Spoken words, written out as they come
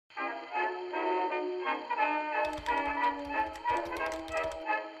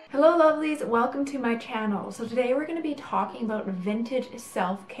Hello lovelies, welcome to my channel. So today we're going to be talking about vintage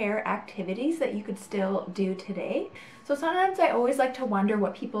self-care activities that you could still do today. So sometimes I always like to wonder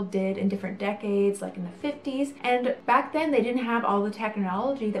what people did in different decades, like in the 50s, and back then they didn't have all the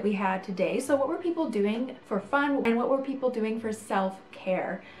technology that we had today. So what were people doing for fun and what were people doing for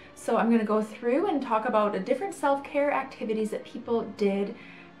self-care? So I'm going to go through and talk about different self-care activities that people did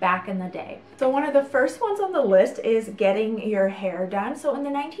back in the day. So one of the first ones on the list is getting your hair done. So in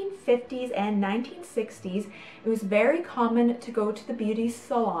the 1950s and 1960s, it was very common to go to the beauty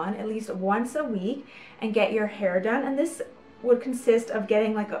salon at least once a week and get your hair done. And this would consist of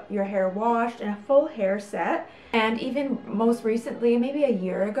getting your hair washed and a full hair set. And even most recently, maybe a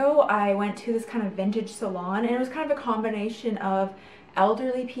year ago, I went to this kind of vintage salon, and it was kind of a combination of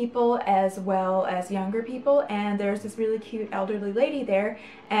elderly people as well as younger people, and there's this really cute elderly lady there,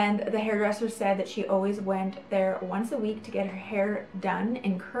 and the hairdresser said that she always went there once a week to get her hair done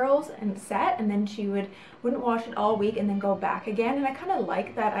in curls and set, and then she wouldn't wash it all week and then go back again. And I kind of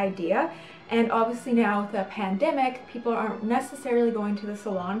like that idea. And obviously now with the pandemic, people aren't necessarily going to the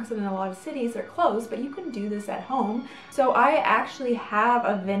salon because in a lot of cities they're closed, but you can do this at home. So I actually have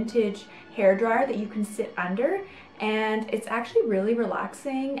a vintage hair dryer that you can sit under, and it's actually really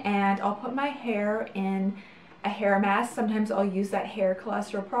relaxing. And I'll put my hair in a hair mask. Sometimes I'll use that hair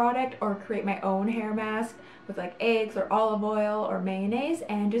cholesterol product or create my own hair mask with like eggs or olive oil or mayonnaise,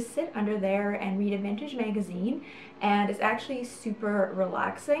 and just sit under there and read a vintage magazine. And it's actually super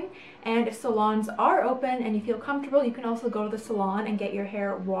relaxing. And if salons are open and you feel comfortable, you can also go to the salon and get your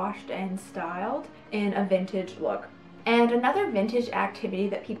hair washed and styled in a vintage look. And another vintage activity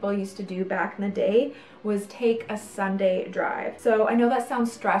that people used to do back in the day was take a Sunday drive. So I know that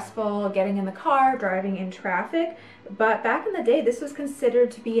sounds stressful, getting in the car, driving in traffic, but back in the day this was considered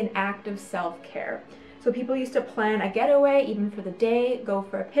to be an act of self-care. So people used to plan a getaway even for the day, go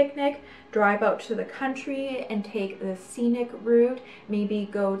for a picnic, drive out to the country and take the scenic route, maybe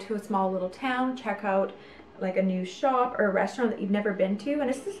go to a small little town, check out like a new shop or a restaurant that you've never been to. And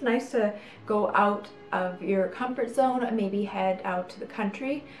it's just nice to go out of your comfort zone and maybe head out to the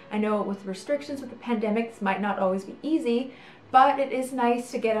country. I know with restrictions with the pandemic, this might not always be easy, but it is nice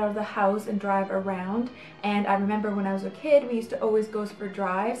to get out of the house and drive around. And I remember when I was a kid, we used to always go for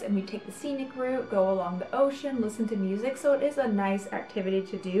drives and we'd take the scenic route, go along the ocean, listen to music. So it is a nice activity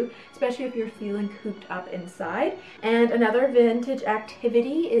to do, especially if you're feeling cooped up inside. And another vintage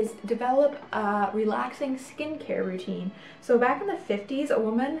activity is develop a relaxing skincare routine. So back in the 50s, a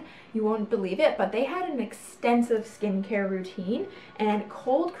woman, you won't believe it, but they had an extensive skincare routine, and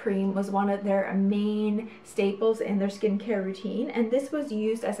cold cream was one of their main staples in their skincare routine, and this was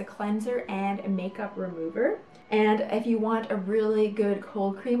used as a cleanser and a makeup remover. And if you want a really good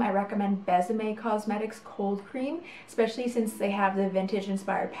cold cream, I recommend Besame Cosmetics cold cream, especially since they have the vintage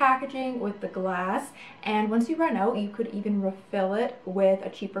inspired packaging with the glass. And once you run out, you could even refill it with a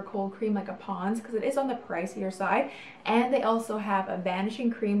cheaper cold cream like a Pond's, because it is on the pricier side. And they also have a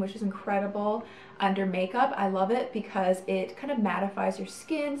vanishing cream, which is incredible under makeup. I love it because it kind of mattifies your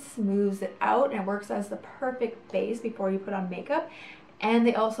skin, smooths it out, and it works as the perfect base before you put on makeup. And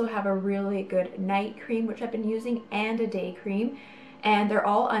they also have a really good night cream, which I've been using, and a day cream. And they're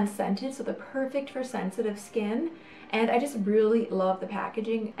all unscented, so they're perfect for sensitive skin. And I just really love the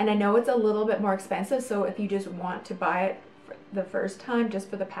packaging. And I know it's a little bit more expensive, so if you just want to buy it for the first time just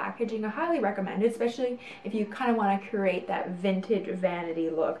for the packaging, I highly recommend it, especially if you kind of want to create that vintage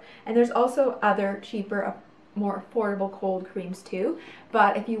vanity look. And there's also other cheaper, more affordable cold creams too,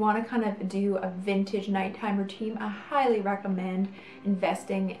 but if you want to kind of do a vintage nighttime routine, I highly recommend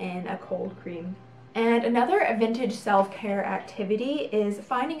investing in a cold cream. And another vintage self-care activity is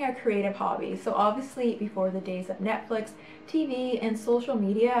finding a creative hobby. So obviously before the days of Netflix, TV, and social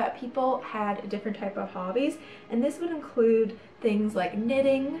media, people had different type of hobbies, and this would include things like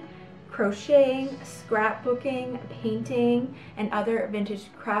knitting, crocheting, scrapbooking, painting, and other vintage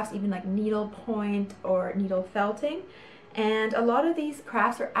crafts, even like needlepoint or needle felting. And a lot of these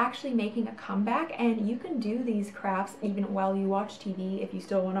crafts are actually making a comeback, and you can do these crafts even while you watch TV if you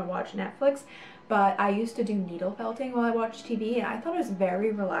still want to watch Netflix. But I used to do needle felting while I watched TV, and I thought it was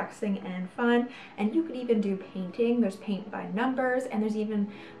very relaxing and fun. And you could even do painting. There's paint by numbers, and there's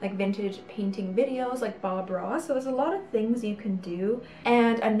even like vintage painting videos like Bob Ross. So there's a lot of things you can do.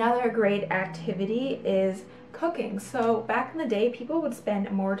 And another great activity is cooking. So back in the day, people would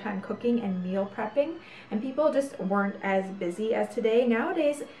spend more time cooking and meal prepping, and people just weren't as busy as today.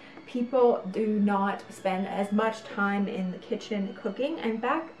 Nowadays, people do not spend as much time in the kitchen cooking, and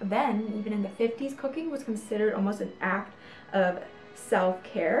back then, even in the 50s, cooking was considered almost an act of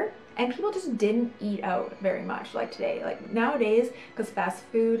self-care. And people just didn't eat out very much like today. Like nowadays, because fast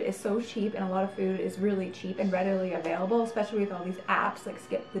food is so cheap and a lot of food is really cheap and readily available, especially with all these apps like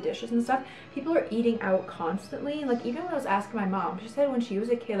Skip the Dishes and stuff, people are eating out constantly. Like even when I was asking my mom, she said when she was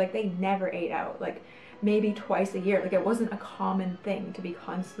a kid, like they never ate out, like maybe twice a year. Like it wasn't a common thing to be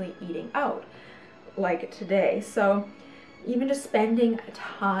constantly eating out like today. So even just spending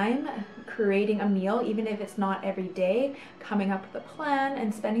time creating a meal, even if it's not every day, coming up with a plan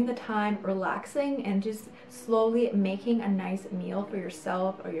and spending the time relaxing and just slowly making a nice meal for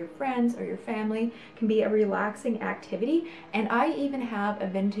yourself or your friends or your family can be a relaxing activity. And I even have a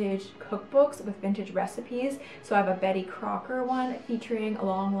vintage cookbooks with vintage recipes. So I have a Betty Crocker one featuring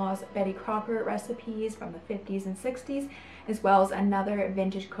long lost Betty Crocker recipes from the 50s and 60s, as well as another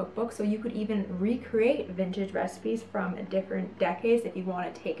vintage cookbook. So you could even recreate vintage recipes from different decades if you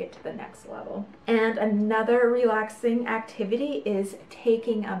want to take it to the next level. And another relaxing activity is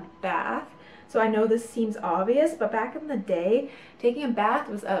taking a bath. So I know this seems obvious, but back in the day, taking a bath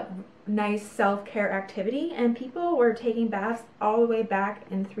was a nice self-care activity, and people were taking baths all the way back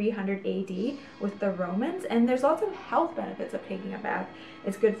in 300 AD with the Romans, and there's lots of health benefits of taking a bath.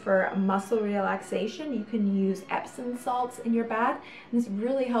 It's good for muscle relaxation. You can use Epsom salts in your bath, and this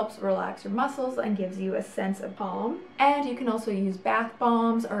really helps relax your muscles and gives you a sense of calm. And you can also use bath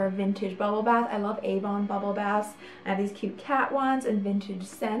bombs or a vintage bubble bath. I love Avon bubble baths. I have these cute cat ones and vintage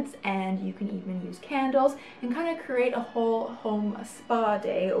scents, and you can even use candles and kind of create a whole home spa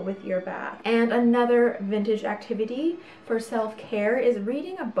day with your bath. And another vintage activity for self-care is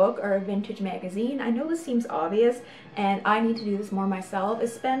reading a book or a vintage magazine. I know this seems obvious, and I need to do this more myself,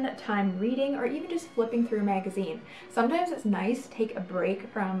 is spend time reading or even just flipping through a magazine. Sometimes it's nice to take a break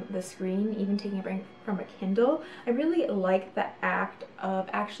from the screen, even taking a break from a Kindle. I really like the act of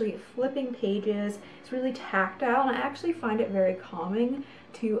actually flipping pages. It's really tactile, and I actually find it very calming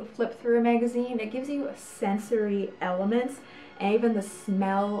to flip through a magazine. It gives you sensory elements, and even the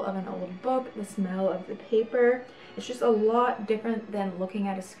smell of an old book, the smell of the paper. It's just a lot different than looking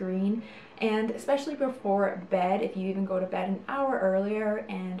at a screen. And especially before bed, if you even go to bed an hour earlier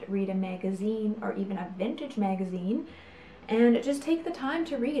and read a magazine or even a vintage magazine, and just take the time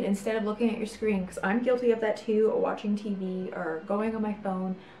to read instead of looking at your screen, because I'm guilty of that too, watching TV or going on my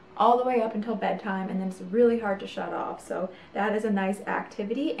phone all the way up until bedtime, and then it's really hard to shut off. So that is a nice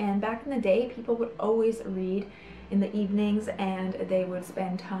activity. And back in the day, people would always read in the evenings, and they would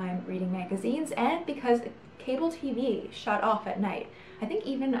spend time reading magazines. And because cable TV shut off at night, I think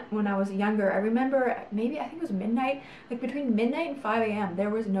even when I was younger, I remember maybe, I think it was midnight, like between midnight and 5 a.m. there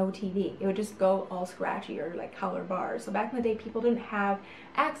was no TV. It would just go all scratchy or like color bars. So back in the day, people didn't have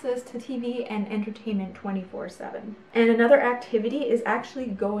access to TV and entertainment 24/7. And another activity is actually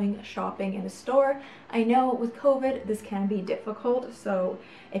going shopping in a store. I know with COVID, this can be difficult, so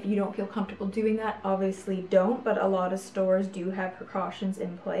if you don't feel comfortable doing that, obviously don't, but a lot of stores do have precautions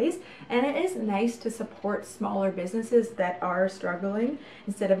in place, and it is nice to support smaller businesses that are struggling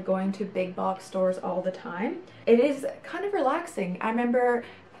instead of going to big box stores all the time. It is kind of relaxing. I remember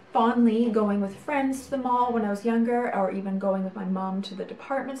fondly going with friends to the mall when I was younger, or even going with my mom to the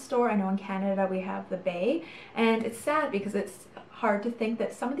department store. I know in Canada we have the Bay, and it's sad because it's hard to think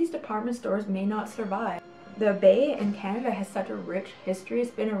that some of these department stores may not survive. The Bay in Canada has such a rich history. It's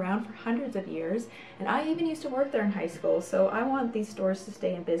been around for hundreds of years, and I even used to work there in high school, so I want these stores to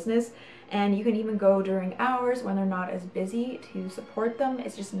stay in business. And you can even go during hours when they're not as busy to support them.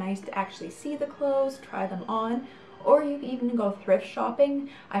 It's just nice to actually see the clothes, try them on, or you can even go thrift shopping.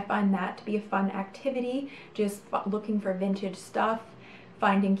 I find that to be a fun activity, just looking for vintage stuff,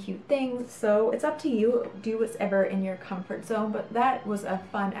 finding cute things. So it's up to you, do whatever in your comfort zone, but that was a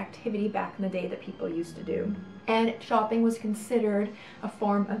fun activity back in the day that people used to do. And shopping was considered a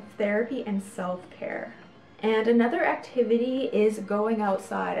form of therapy and self-care. And another activity is going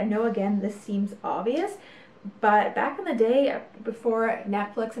outside. I know again this seems obvious, but back in the day, before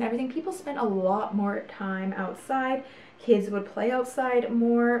Netflix and everything, people spent a lot more time outside. Kids would play outside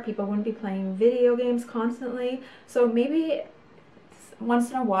more. People wouldn't be playing video games constantly. So maybe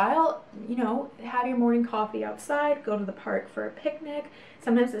once in a while, you know, have your morning coffee outside, go to the park for a picnic.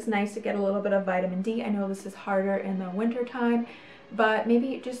 Sometimes it's nice to get a little bit of vitamin D. I know this is harder in the winter time, but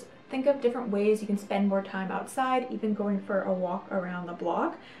maybe just think of different ways you can spend more time outside, even going for a walk around the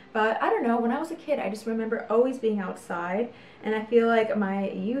block. But I don't know, when I was a kid, I just remember always being outside, and I feel like my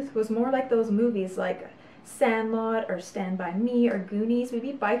youth was more like those movies like Sandlot or Stand By Me or Goonies. We'd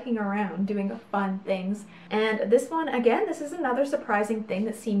be biking around doing fun things. And this one, again, this is another surprising thing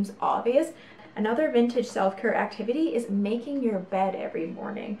that seems obvious. Another vintage self-care activity is making your bed every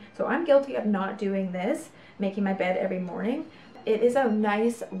morning. So I'm guilty of not doing this, making my bed every morning. It is a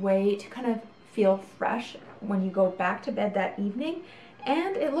nice way to kind of feel fresh when you go back to bed that evening,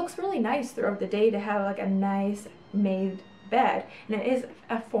 and it looks really nice throughout the day to have like a nice made bed. And it is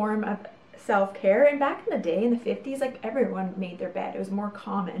a form of self-care. And back in the day, in the 50s, like everyone made their bed. It was more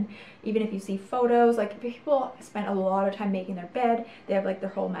common. Even if you see photos, like people spent a lot of time making their bed. They have like their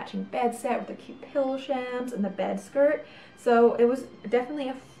whole matching bed set with their cute pillow shams and the bed skirt. So it was definitely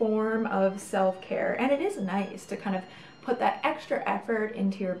a form of self-care, and it is nice to kind of put that extra effort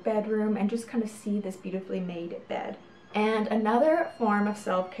into your bedroom and just kind of see this beautifully made bed. And another form of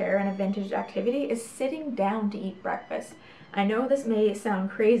self-care and a vintage activity is sitting down to eat breakfast. I know this may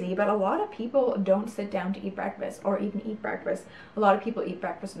sound crazy, but a lot of people don't sit down to eat breakfast or even eat breakfast. A lot of people eat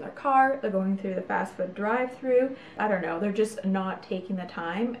breakfast in their car, they're going through the fast food drive-through. I don't know, they're just not taking the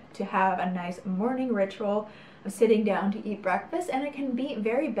time to have a nice morning ritual of sitting down to eat breakfast, and it can be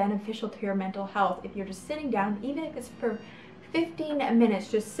very beneficial to your mental health if you're just sitting down, even if it's for 15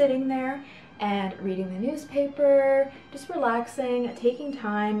 minutes, just sitting there and reading the newspaper, just relaxing, taking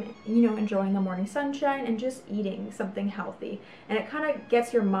time, you know, enjoying the morning sunshine and just eating something healthy. And it kind of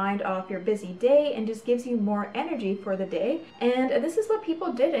gets your mind off your busy day and just gives you more energy for the day. And this is what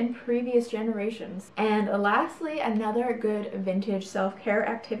people did in previous generations. And lastly, another good vintage self-care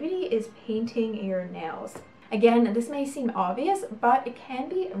activity is painting your nails. Again, this may seem obvious, but it can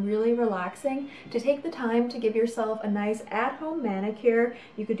be really relaxing to take the time to give yourself a nice at-home manicure.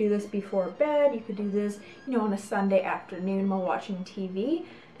 You could do this before bed, you could do this, you know, on a Sunday afternoon while watching TV,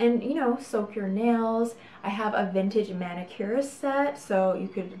 and, you know, soak your nails. I have a vintage manicurist set, so you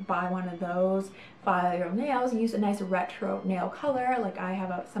could buy one of those, file your nails, use a nice retro nail color. Like I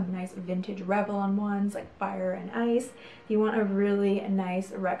have some nice vintage Revlon ones like Fire and Ice. If you want a really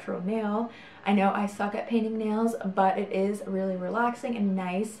nice retro nail, I know I suck at painting nails, but it is really relaxing and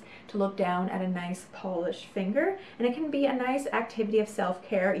nice to look down at a nice polished finger. And it can be a nice activity of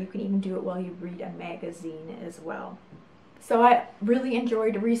self-care. You can even do it while you read a magazine as well. So I really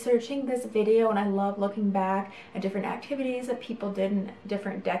enjoyed researching this video, and I love looking back at different activities that people did in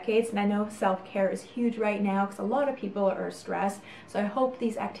different decades. And I know self-care is huge right now because a lot of people are stressed. So I hope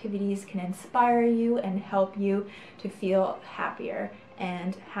these activities can inspire you and help you to feel happier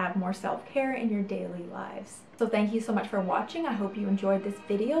and have more self-care in your daily lives. So thank you so much for watching. I hope you enjoyed this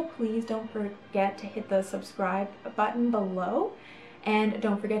video. Please don't forget to hit the subscribe button below. And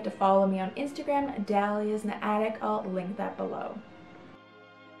don't forget to follow me on Instagram, Dahlias in the Attic. I'll link that below.